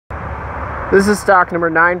This is stock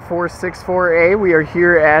number 9464A. We are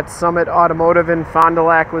here at Summit Automotive in Fond du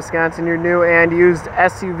Lac, Wisconsin, your new and used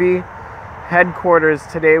SUV headquarters.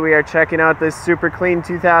 Today we are checking out this super clean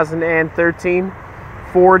 2013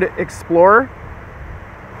 Ford Explorer.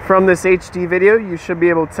 From this HD video, you should be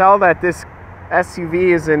able to tell that this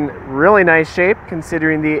SUV is in really nice shape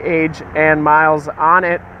considering the age and miles on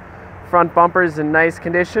it. Front bumper is in nice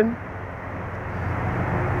condition.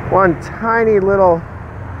 One tiny little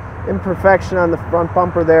imperfection on the front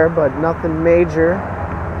bumper there, but nothing major.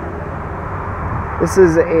 This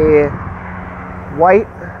is a white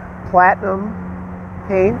platinum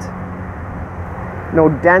paint. No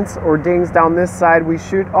dents or dings down this side. We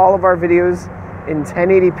shoot all of our videos in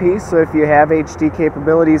 1080p, so if you have HD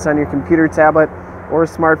capabilities on your computer, tablet, or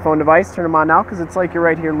smartphone device, turn them on now because it's like you're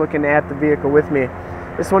right here looking at the vehicle with me.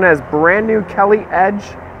 This one has brand new Kelly Edge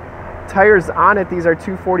tires on it. These are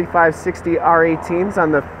 245/60 R18s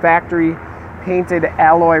on the factory painted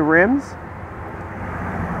alloy rims.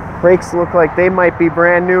 Brakes look like they might be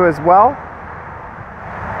brand new as well.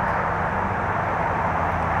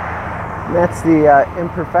 And that's the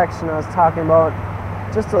imperfection I was talking about.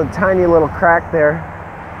 Just a tiny little crack there,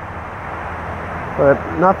 but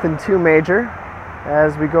nothing too major.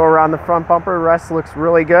 As we go around the front bumper, the rest looks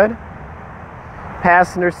really good.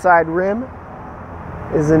 Passenger side rim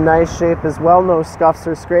is in nice shape as well. No scuffs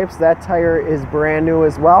or scrapes. That tire is brand new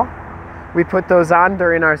as well. We put those on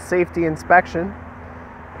during our safety inspection.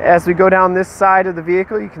 As we go down this side of the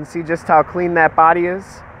vehicle, you can see just how clean that body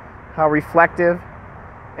is, how reflective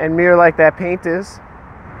and mirror-like that paint is.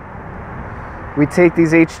 We take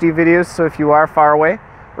these HD videos, so if you are far away,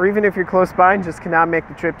 or even if you're close by and just cannot make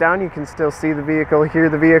the trip down, you can still see the vehicle, hear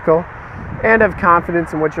the vehicle, and have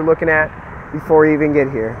confidence in what you're looking at before you even get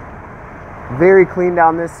here. Very clean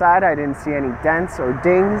down this side. I didn't see any dents or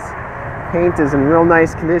dings. Paint is in real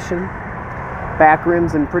nice condition. Back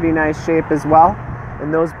rim's in pretty nice shape as well.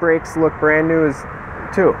 And those brakes look brand new as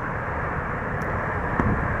too.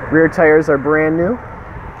 Rear tires are brand new.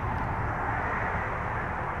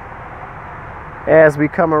 As we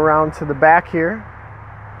come around to the back here,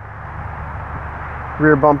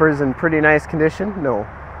 rear bumper's in pretty nice condition. No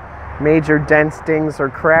major dents, dings, or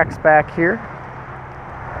cracks back here.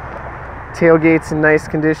 Tailgate's in nice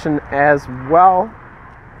condition as well.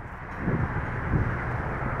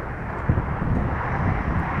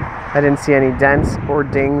 I didn't see any dents or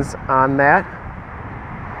dings on that.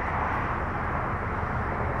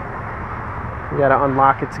 We gotta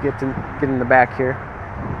unlock it to get in the back here.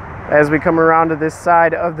 As we come around to this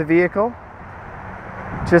side of the vehicle,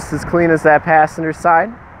 just as clean as that passenger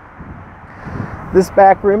side. This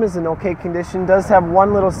back rim is in okay condition. Does have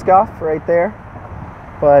one little scuff right there,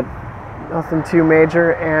 but nothing too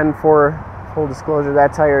major. And for full disclosure,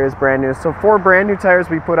 that tire is brand new. So 4 brand new tires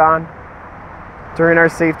we put on during our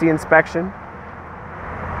safety inspection.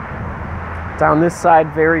 Down this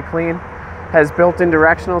side, very clean. Has built-in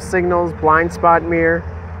directional signals, blind spot mirror,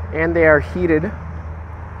 and they are heated.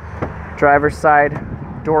 Driver's side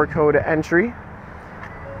door code entry.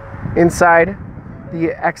 Inside,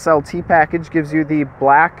 the XLT package gives you the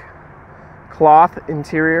black cloth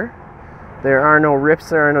interior. There are no rips,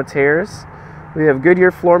 there are no tears. We have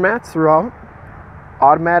Goodyear floor mats throughout.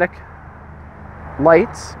 Automatic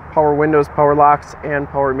lights, power windows, power locks, and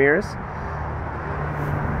power mirrors.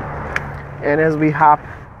 And as we hop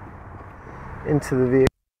into the vehicle,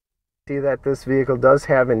 see that this vehicle does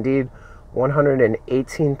have indeed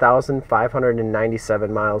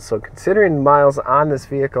 118,597 miles. So considering miles on this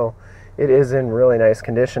vehicle, it is in really nice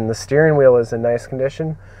condition. The steering wheel is in nice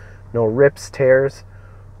condition. No rips, tears,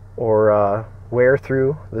 or wear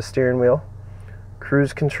through the steering wheel.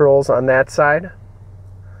 Cruise controls on that side.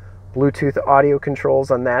 Bluetooth audio controls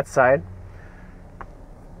on that side.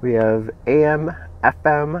 We have AM,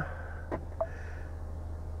 FM,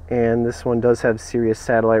 and this one does have Sirius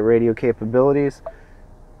satellite radio capabilities.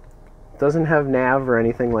 Doesn't have nav or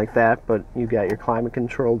anything like that, but you got your climate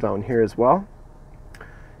control down here as well.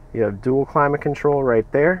 You have dual climate control right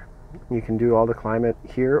there. You can do all the climate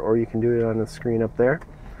here, or you can do it on the screen up there.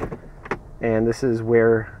 And this is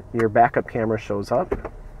where your backup camera shows up.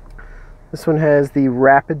 This one has the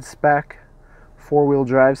rapid spec 4-wheel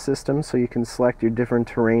drive system, so you can select your different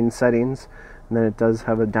terrain settings, and then it does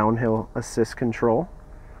have a downhill assist control.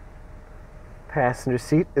 Passenger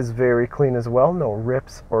seat is very clean as well. No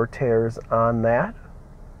rips or tears on that.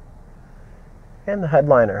 And the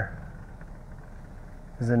headliner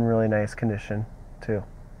is in really nice condition too.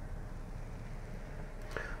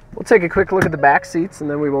 We'll take a quick look at the back seats and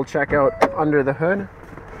then we will check out under the hood.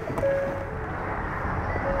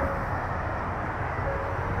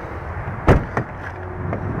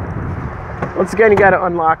 Once again, you got to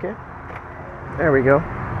unlock it. There we go.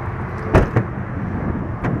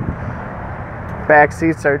 Back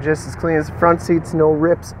seats are just as clean as the front seats. No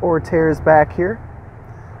rips or tears back here.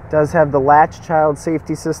 Does have the latch child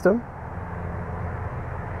safety system.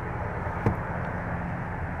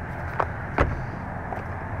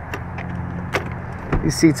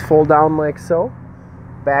 These seats fold down like so.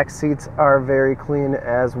 Back seats are very clean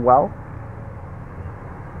as well.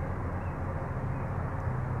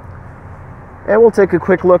 And we'll take a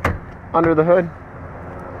quick look under the hood.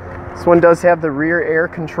 This one does have the rear air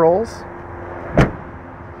controls.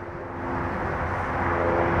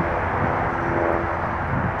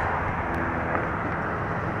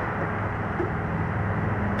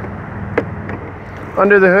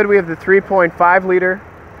 Under the hood we have the 3.5 liter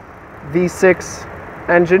V6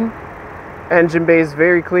 engine. Engine bay is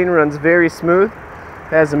very clean, runs very smooth.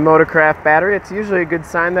 Has a Motorcraft battery. It's usually a good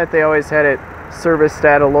sign that they always had it serviced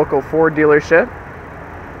at a local Ford dealership.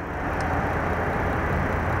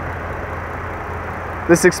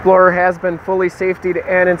 This Explorer has been fully safetied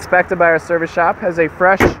and inspected by our service shop. Has a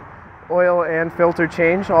fresh oil and filter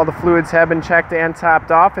change. All the fluids have been checked and topped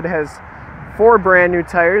off. It has 4 brand new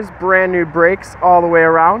tires, brand new brakes all the way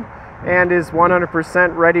around, and is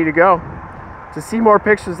 100% ready to go. To see more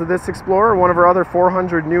pictures of this Explorer, one of our other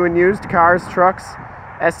 400 new and used cars, trucks,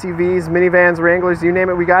 SUVs, minivans, Wranglers, you name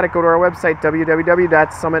it, we got it. Go to our website,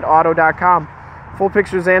 www.summitauto.com. Full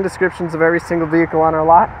pictures and descriptions of every single vehicle on our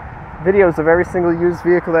lot. Videos of every single used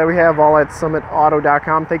vehicle that we have, all at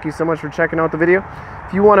summitauto.com. Thank you so much for checking out the video.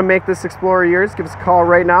 If you want to make this Explorer yours, give us a call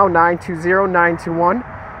right now,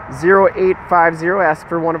 920-921-0850. Ask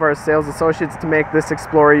for one of our sales associates to make this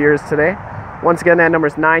Explorer yours today. Once again, that number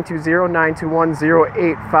is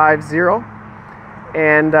 920-921-0850.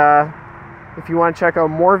 And if you want to check out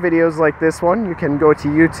more videos like this one, you can go to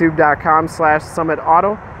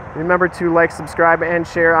youtube.com/summitauto. Remember to like, subscribe, and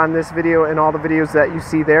share on this video and all the videos that you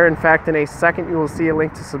see there. In fact, in a second, you will see a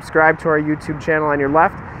link to subscribe to our YouTube channel on your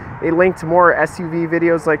left, a link to more SUV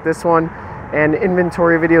videos like this one, and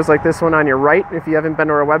inventory videos like this one on your right. If you haven't been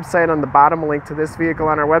to our website, on the bottom, a link to this vehicle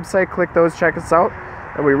on our website. Click those, check us out.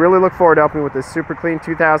 And we really look forward to helping you with this super clean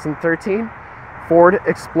 2013 Ford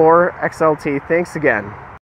Explorer XLT. Thanks again.